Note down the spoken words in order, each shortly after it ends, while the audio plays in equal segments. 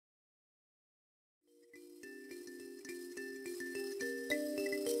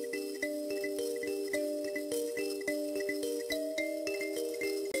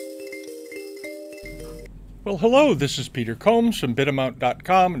Well, hello, this is Peter Combs from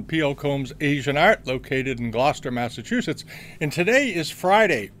Bidamount.com and P.O. Combs Asian Art, located in Gloucester, Massachusetts. And today is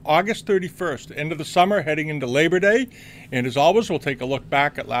Friday, August 31st, end of the summer, heading into Labor Day. And as always, we'll take a look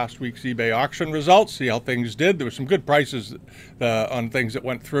back at last week's eBay auction results, see how things did. There were some good prices on things that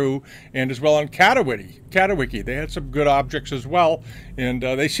went through, and as well on Catawiki. They had some good objects as well, and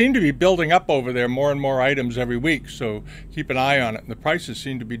they seem to be building up over there, more and more items every week, so keep an eye on it. And the prices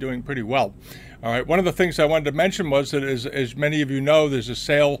seem to be doing pretty well. All right, one of the things I wanted to mention was that, as many of you know, there's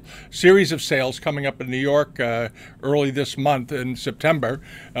a series of sales coming up in New York early this month in September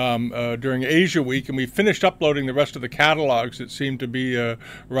during Asia Week, and we finished uploading the rest of the catalogs that seemed to be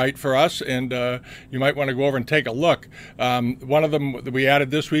right for us, and you might want to go over and take a look. One of them that we added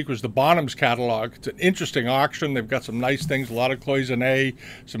this week was the Bonham's catalog. It's an interesting auction. They've got some nice things, a lot of cloisonne,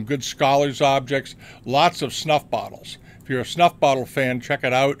 some good scholars objects, lots of snuff bottles. If you're a snuff bottle fan, check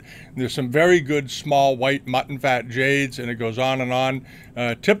it out. There's some very good small white mutton fat jades, and it goes on and on.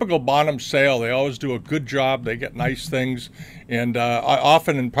 Typical Bonham sale. They always do a good job. They get nice things, and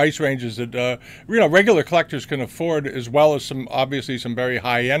often in price ranges that regular collectors can afford, as well as obviously some very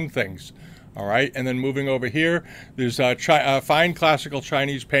high-end things. All right, and then moving over here, there's fine classical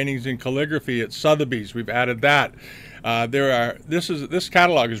Chinese paintings in calligraphy at Sotheby's. We've added that. This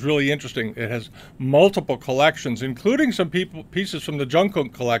catalog is really interesting. It has multiple collections, including some pieces from the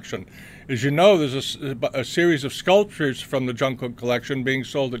Jungkook collection. As you know, there's a series of sculptures from the Jungkook collection being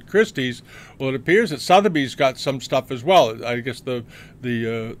sold at Christie's. Well, it appears that Sotheby's got some stuff as well. I guess the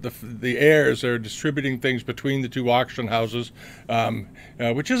heirs are distributing things between the two auction houses,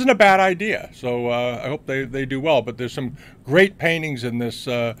 which isn't a bad idea. So I hope they do well. But there's some great paintings in this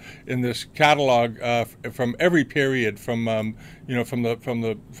catalog from every period, from the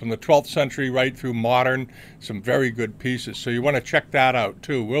 12th century right through modern. Some very good pieces. So you want to check that out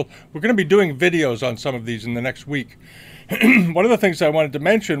too. We're going to be doing videos on some of these in the next week. One of the things I wanted to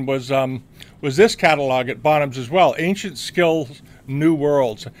mention was this catalog at Bonham's as well, Ancient Skills, New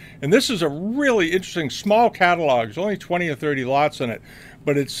Worlds. And this is a really interesting small catalog. There's only 20 or 30 lots in it,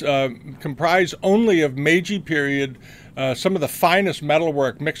 but it's comprised only of Meiji period, some of the finest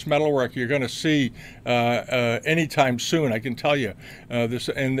metalwork, mixed metalwork you're going to see anytime soon, I can tell you.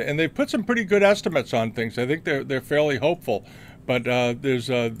 And they've put some pretty good estimates on things. I think they're fairly hopeful. But this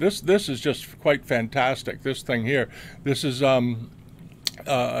is just quite fantastic. This thing here, this is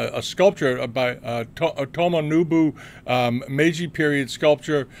a sculpture by Tomonobu, Meiji period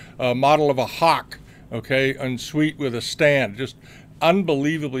sculpture, model of a hawk, okay, en suite with a stand. Just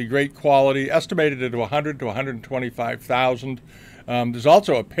unbelievably great quality, estimated at 100 to 125,000. There's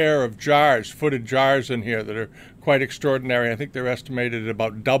also a pair of jars, footed jars in here that are quite extraordinary. I think they're estimated at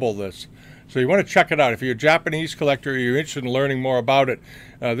about double this. So you want to check it out. If you're a Japanese collector or you're interested in learning more about it,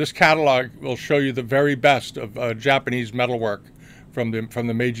 this catalog will show you the very best of Japanese metalwork from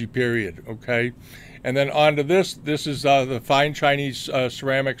the Meiji period, okay? And then on to this. This is the fine Chinese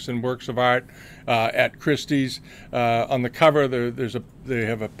ceramics and works of art at Christie's. On the cover, they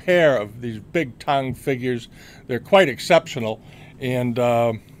have a pair of these big Tang figures. They're quite exceptional. And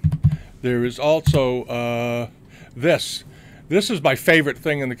there is also this. This is my favorite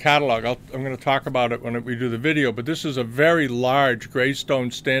thing in the catalog. I'm going to talk about it when we do the video, but this is a very large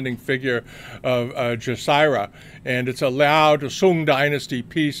Greystone standing figure of Jasaira, and it's a Liao to Sung Dynasty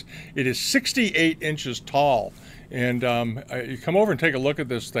piece. It is 68 inches tall, and you come over and take a look at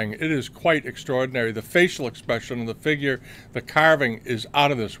this thing. It is quite extraordinary. The facial expression of the figure, the carving is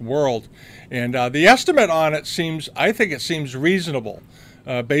out of this world, and the estimate on it I think it seems reasonable.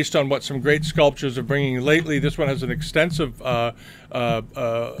 Based on what some great sculptures are bringing lately. This one has an extensive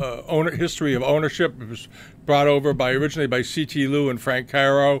history of ownership. It was brought over originally by C.T. Liu and Frank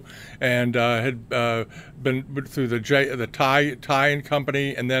Caro, and had been through the Thai and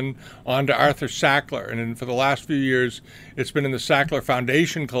Company, and then on to Arthur Sackler. And then for the last few years, it's been in the Sackler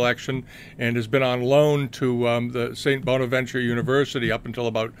Foundation collection and has been on loan to the St. Bonaventure University up until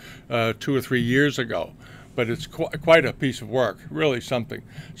about 2 or 3 years ago. But it's quite a piece of work, really something.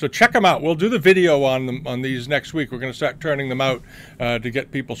 So check them out. We'll do the video on these next week. We're going to start turning them out to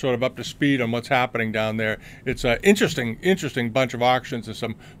get people sort of up to speed on what's happening down there. It's an interesting bunch of auctions. There's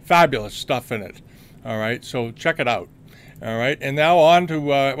some fabulous stuff in it. All right, so check it out. All right, and now on to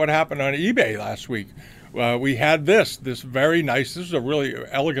what happened on eBay last week. We had this very nice, this is a really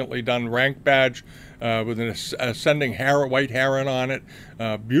elegantly done rank badge with an ascending white heron on it.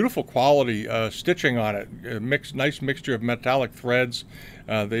 Beautiful quality stitching on it. Nice mixture of metallic threads.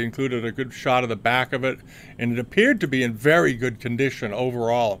 They included a good shot of the back of it, and it appeared to be in very good condition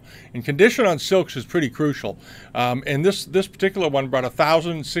overall. And condition on silks is pretty crucial. And this particular one brought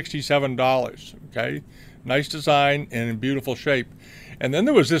 $1,067. Okay, Nice design and in beautiful shape. And then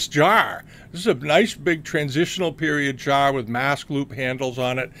there was this jar. This is a nice big transitional period jar with mask loop handles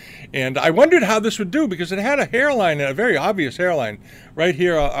on it. And I wondered how this would do because it had a hairline, a very obvious hairline, right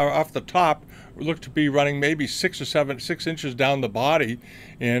here off the top. It looked to be running maybe 6 inches down the body.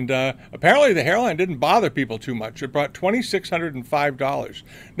 And apparently the hairline didn't bother people too much. It brought $2,605.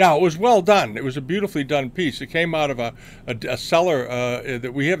 Now, it was well done. It was a beautifully done piece. It came out of a seller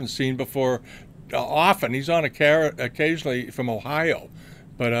that we haven't seen before often. He's on occasionally from Ohio,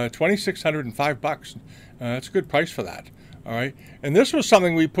 but $2,605. That's a good price for that. All right, and this was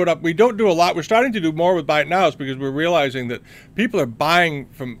something we put up. We don't do a lot. We're starting to do more with Buy It Nows because we're realizing that people are buying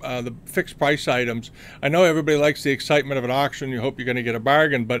from the fixed price items. I know everybody likes the excitement of an auction. You hope you're going to get a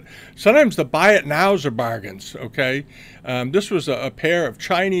bargain, but sometimes the Buy It Nows are bargains. Okay, this was a pair of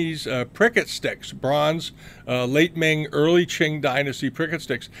Chinese pricket sticks, bronze, late Ming, early Qing Dynasty pricket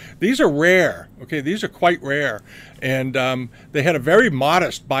sticks. These are rare. Okay, these are quite rare, and they had a very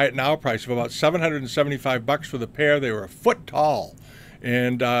modest Buy It Now price of about $775 for the pair. They were a foot tall.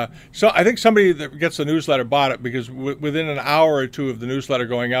 And so I think somebody that gets the newsletter bought it because within an hour or two of the newsletter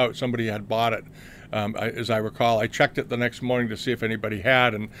going out, somebody had bought it. As I recall, I checked it the next morning to see if anybody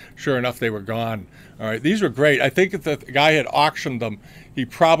had, and sure enough, they were gone. All right, these were great. I think if the guy had auctioned them, he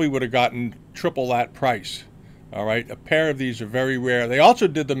probably would have gotten triple that price. All right, a pair of these are very rare. They also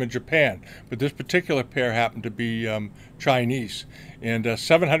did them in Japan, but this particular pair happened to be Chinese, and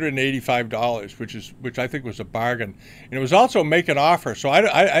 $785, which I think was a bargain. And it was also make an offer. So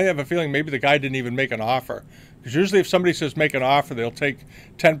I have a feeling maybe the guy didn't even make an offer, because usually if somebody says make an offer, they'll take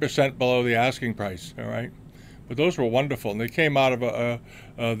 10% below the asking price. All right, but those were wonderful, and they came out of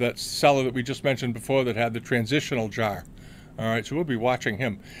that seller that we just mentioned before that had the transitional jar. All right, so we'll be watching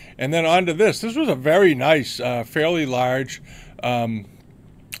him. And then on to this. This was a very nice, fairly large Guangzhou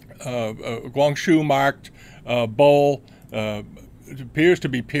marked bowl. It appears to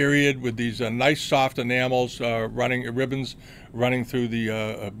be period with these nice soft enamels ribbons running through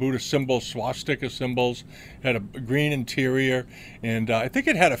the Buddhist symbols, swastika symbols. It had a green interior, and I think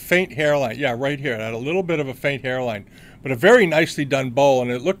it had a faint hairline. Yeah, right here. It had a little bit of a faint hairline, but a very nicely done bowl,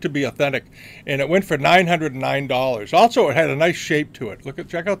 and it looked to be authentic. And it went for $909. Also, it had a nice shape to it.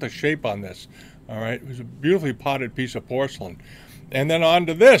 Check out the shape on this. All right, it was a beautifully potted piece of porcelain. And then on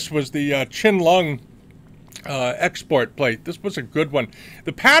to this was the Qinlong export plate. This was a good one.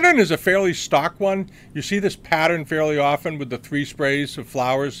 The pattern is a fairly stock one. You see this pattern fairly often with the 3 sprays of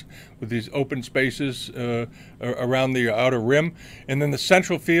flowers with these open spaces around the outer rim. And then the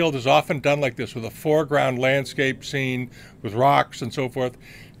central field is often done like this with a foreground landscape scene with rocks and so forth.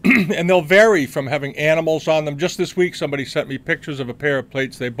 And they'll vary from having animals on them. Just this week, somebody sent me pictures of a pair of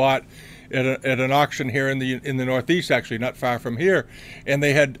plates they bought at an auction here in the Northeast, actually, not far from here, and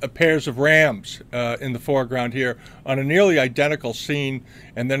they had pairs of rams in the foreground here on a nearly identical scene,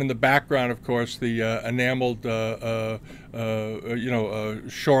 and then in the background, of course, the enameled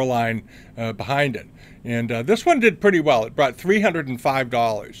shoreline behind it. And this one did pretty well. It brought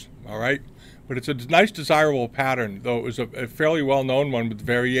 $305. All right. But it's a nice, desirable pattern, though it was a fairly well-known one with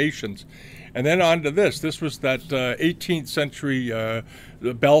variations. And then on to this. This was that 18th century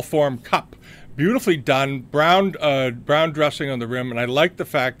bell form cup. Beautifully done, brown dressing on the rim, and I like the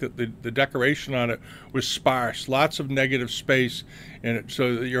fact that the decoration on it was sparse, lots of negative space, and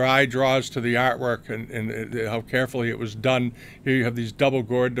so that your eye draws to the artwork and how carefully it was done. Here you have these double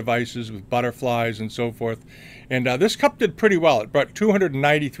gourd devices with butterflies and so forth. And this cup did pretty well. It brought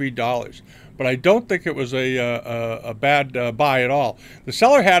 $293. But I don't think it was a bad buy at all. The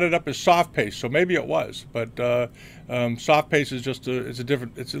seller had it up as soft paste, so maybe it was. But soft paste is just it's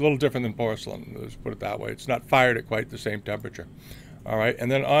a little different than porcelain. Let's put it that way. It's not fired at quite the same temperature. All right, and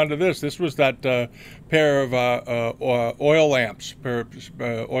then on to this. This was that pair of oil lamps,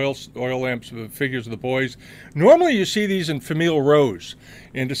 oil lamps with figures of the boys. Normally you see these in famille rose,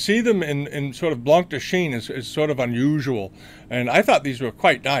 and to see them in sort of blanc de chine is sort of unusual. And I thought these were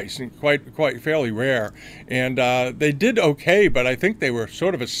quite nice and quite fairly rare. And they did okay, but I think they were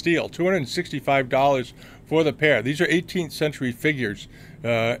sort of a steal. $265 for the pair. These are 18th century figures.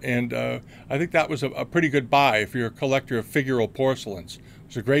 And I think that was a pretty good buy if you're a collector of figural porcelains.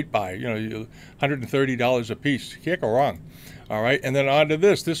 It's a great buy. You know, $130 a piece. You can't go wrong. All right, and then on to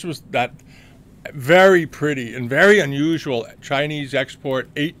this. This was that very pretty and very unusual Chinese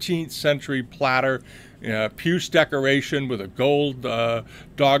export 18th century platter, puce decoration with a gold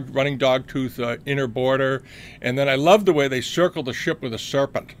running dog tooth inner border. And then I love the way they circled the ship with a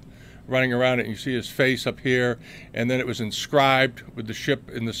serpent running around it. You see his face up here, and then it was inscribed with the ship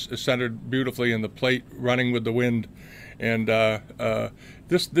centered beautifully in the plate running with the wind. And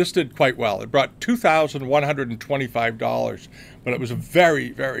this did quite well. It brought $2,125, but it was a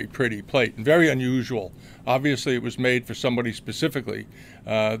very, very pretty plate and very unusual. Obviously, it was made for somebody specifically.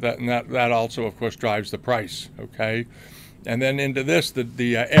 That also, of course, drives the price. Okay. And then into this,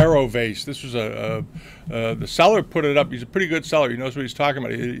 the arrow vase. This was the seller put it up. He's a pretty good seller. He knows what he's talking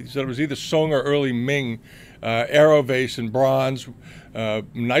about. He said it was either Song or early Ming arrow vase in bronze,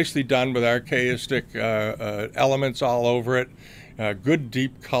 nicely done with archaistic elements all over it. Good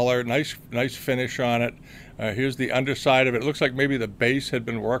deep color, nice finish on it. Here's the underside of it. It looks like maybe the base had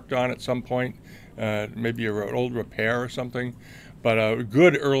been worked on at some point, maybe an old repair or something. But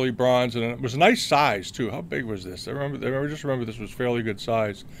good early bronze, and it was a nice size too. How big was this? I just remember this was fairly good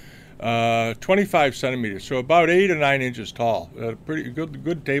size. 25 centimeters, so about 8 or 9 inches tall. Pretty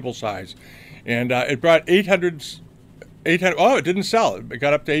good table size. And it brought 800. Oh, it didn't sell. It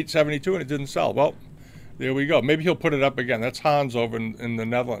got up to 872 and it didn't sell. Well, there we go. Maybe he'll put it up again. That's Hans over in the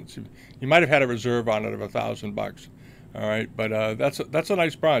Netherlands. He might have had a reserve on it of $1,000. All right, but that's a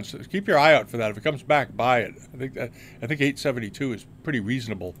nice bronze. So keep your eye out for that. If it comes back, buy it. I think 872 is pretty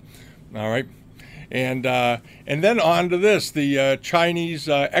reasonable. All right, and then on to this, the Chinese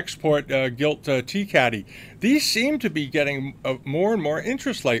export gilt tea caddy. These seem to be getting more and more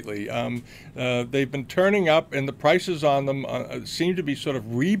interest lately. They've been turning up, and the prices on them seem to be sort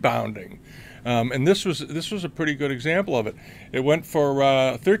of rebounding. And this was a pretty good example of it. It went for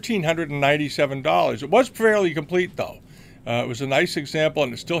 $1,397. It was fairly complete, though. It was a nice example,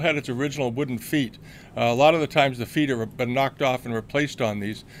 and it still had its original wooden feet. A lot of the times the feet have been knocked off and replaced on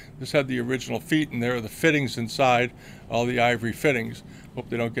these. This had the original feet, and there are the fittings inside, all the ivory fittings. Hope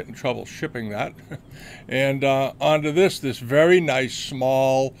they don't get in trouble shipping that. And onto this very nice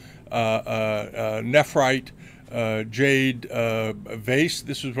small nephrite jade vase.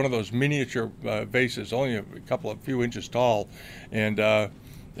 This was one of those miniature vases, only a few inches tall, and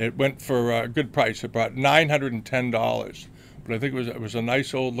it went for a good price. It brought $910, but I think it was a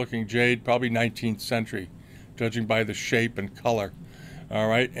nice old looking jade, probably 19th century, judging by the shape and color. All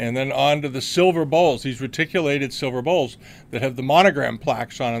right, and then on to the silver bowls, these reticulated silver bowls that have the monogram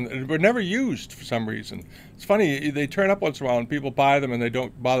plaques on them. They were never used for some reason. It's funny, they turn up once in a while and people buy them and they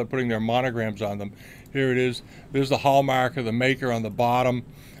don't bother putting their monograms on them. Here it is. There's the hallmark of the maker on the bottom.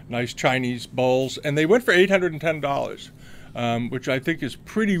 Nice Chinese bowls. And they went for $810, which I think is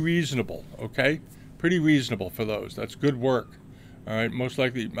pretty reasonable, okay? Pretty reasonable for those. That's good work. All right, most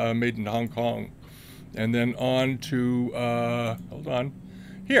likely made in Hong Kong. And then on to, hold on,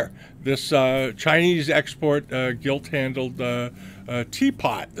 here, this Chinese export gilt-handled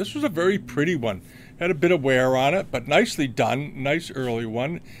teapot. This was a very pretty one. Had a bit of wear on it, but nicely done. Nice early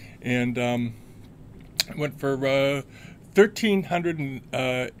one. And it went for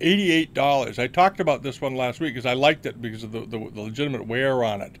 $1,388. I talked about this one last week because I liked it because of the legitimate wear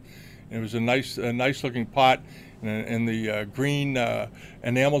on it. And it was a nice looking pot. And the green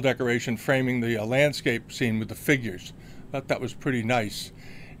enamel decoration framing the landscape scene with the figures. Thought that was pretty nice.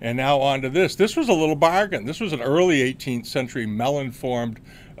 And now on to this. This was a little bargain. This was an early 18th century melon-formed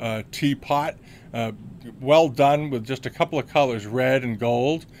teapot. Well done with just a couple of colors, red and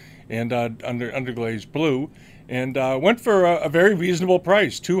gold, and underglazed blue. And went for a very reasonable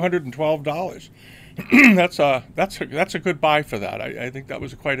price, $212. That's a good buy for that. I think that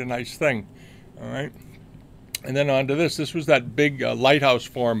was quite a nice thing. All right. And then on to this. This was that big lighthouse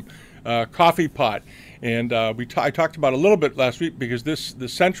form coffee pot, and I talked about it a little bit last week because the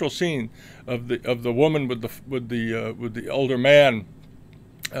central scene of the woman with the older man.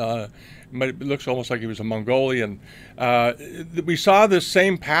 It looks almost like he was a Mongolian. We saw this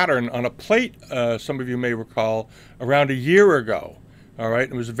same pattern on a plate. Some of you may recall around a year ago. All right,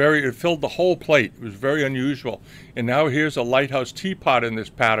 it filled the whole plate. It was very unusual. And now here's a lighthouse teapot in this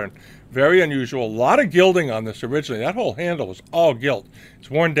pattern. Very unusual. A lot of gilding on this originally. That whole handle was all gilt. It's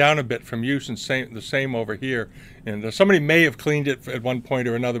worn down a bit from use, and the same over here. And somebody may have cleaned it at one point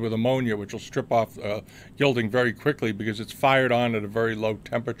or another with ammonia, which will strip off gilding very quickly because it's fired on at a very low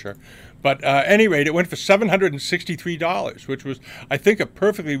temperature. But at any rate, it went for $763, which was, I think, a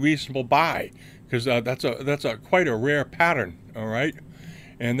perfectly reasonable buy because that's quite a rare pattern. All right.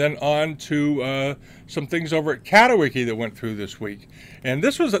 And then on to some things over at Catawiki that went through this week. And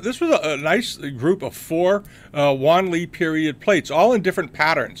this was a nice group of 4 Wanli period plates, all in different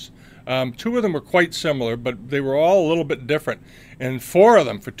patterns. 2 of them were quite similar, but they were all a little bit different. And 4 of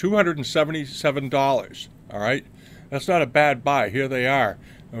them for $277. All right, that's not a bad buy. Here they are.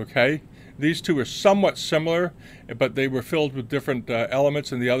 Okay, these 2 are somewhat similar, but they were filled with different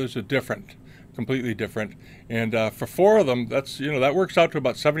elements, and the others are different. completely different. And for 4 of them, that's, that works out to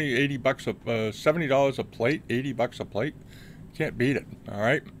about $70 a plate, $80 a plate. Can't beat it. All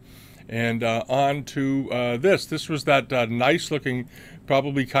right. And on to this. This was that nice looking,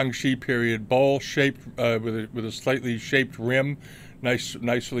 probably Kangxi period bowl, shaped with a slightly shaped rim,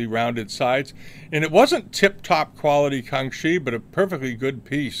 nicely rounded sides. And it wasn't tip-top quality Kangxi, but a perfectly good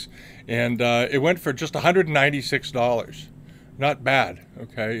piece. And it went for just $196. Not bad,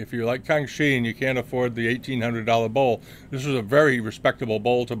 okay? If you like Kangxi and you can't afford the $1,800 bowl, this was a very respectable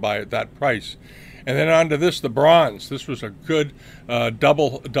bowl to buy at that price. And then on to this, the bronze. This was a good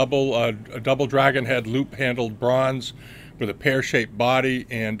double dragon head loop-handled bronze with a pear-shaped body,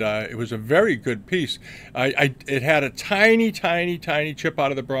 and it was a very good piece. It had a tiny chip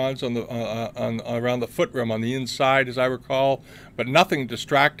out of the bronze on the around the foot rim on the inside, as I recall, but nothing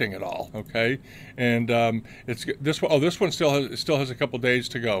distracting at all. Okay, and this one still has a couple days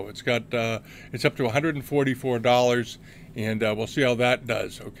to go. It's up to $144. And we'll see how that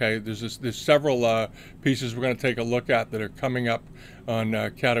does. Okay, there's several pieces we're going to take a look at that are coming up on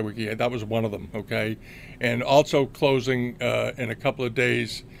Catawiki. That was one of them. Okay, and also closing in a couple of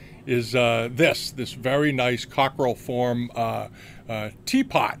days is this very nice cockerel form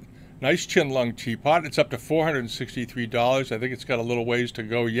teapot. Nice chin lung teapot. It's up to $463. I think it's got a little ways to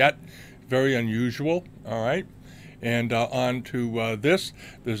go yet. Very unusual. All right. And on to this.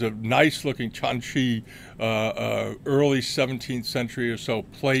 There's a nice looking Chanchi early 17th century or so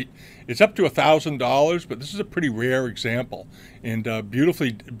plate. It's up to $1,000, but this is a pretty rare example, and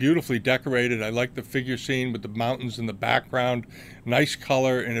beautifully decorated. I like the figure scene with the mountains in the background. Nice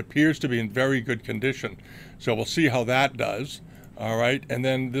color, and appears to be in very good condition. So we'll see how that does. All right, and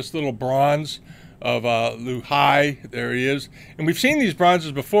then this little bronze of Lu Hai, there he is. And we've seen these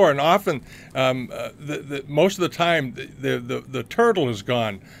bronzes before, and often, most of the time, the turtle is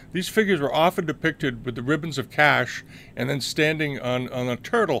gone. These figures were often depicted with the ribbons of cash and then standing on a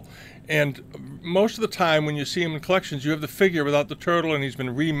turtle. And most of the time, when you see them in collections, you have the figure without the turtle, and he's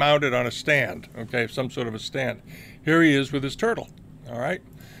been remounted on a stand, okay, some sort of a stand. Here he is with his turtle, all right?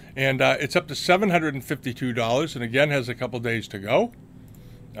 And it's up to $752, and again, has a couple days to go,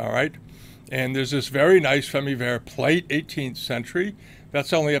 all right? And there's this very nice Femi-Vert plate, 18th century.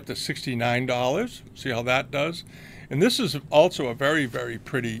 That's only up to $69. See how that does. And this is also a very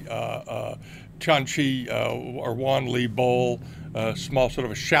pretty Chanchi or Wan Li bowl, small sort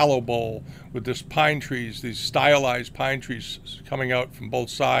of a shallow bowl with this pine trees, these stylized pine trees coming out from both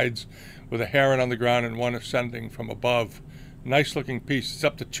sides with a heron on the ground and one ascending from above. Nice looking piece. It's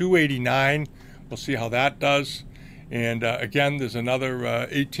up to $289. We'll see how that does. And again, there's another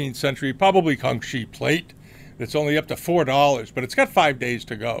 18th century, probably Kangxi plate that's only up to $4, but it's got 5 days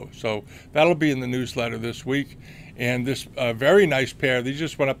to go. So that'll be in the newsletter this week. And this very nice pair, these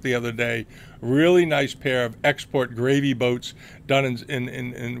just went up the other day, really nice pair of export gravy boats done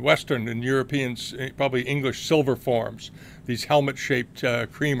in Western and European, probably English silver forms, these helmet-shaped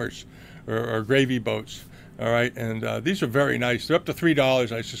creamers or gravy boats. All right, and these are very nice. They're up to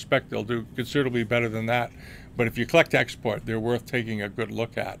 $3. I suspect they'll do considerably better than that. But if you collect export, they're worth taking a good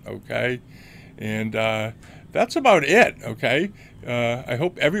look at, okay? And that's about it, okay? I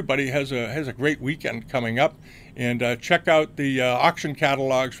hope everybody has a great weekend coming up. And check out the auction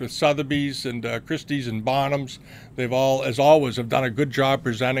catalogs with Sotheby's and Christie's and Bonhams. They've all, as always, have done a good job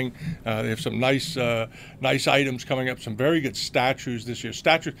presenting. They have some nice items coming up. Some very good statues this year.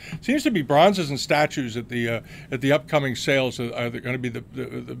 Statues seems to be bronzes and statues at the upcoming sales are going to be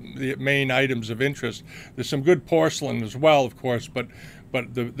the main items of interest. There's some good porcelain as well, of course, but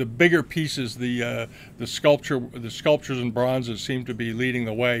the bigger pieces, the sculptures and bronzes seem to be leading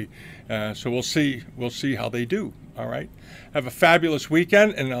the way. So we'll see how they do. All right. Have a fabulous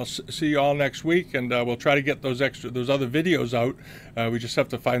weekend, and I'll see you all next week. And we'll try to get those other videos out. We just have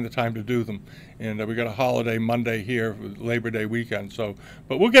to find the time to do them. And we got a holiday Monday here, Labor Day weekend. So,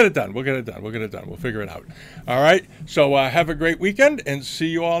 but we'll get it done. We'll figure it out. All right. So have a great weekend, and see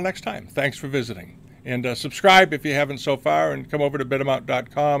you all next time. Thanks for visiting. And subscribe if you haven't so far, and come over to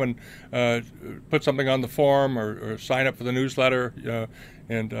Bidamount.com and put something on the forum or sign up for the newsletter.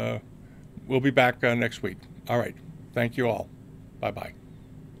 And we'll be back next week. All right. Thank you all. Bye-bye.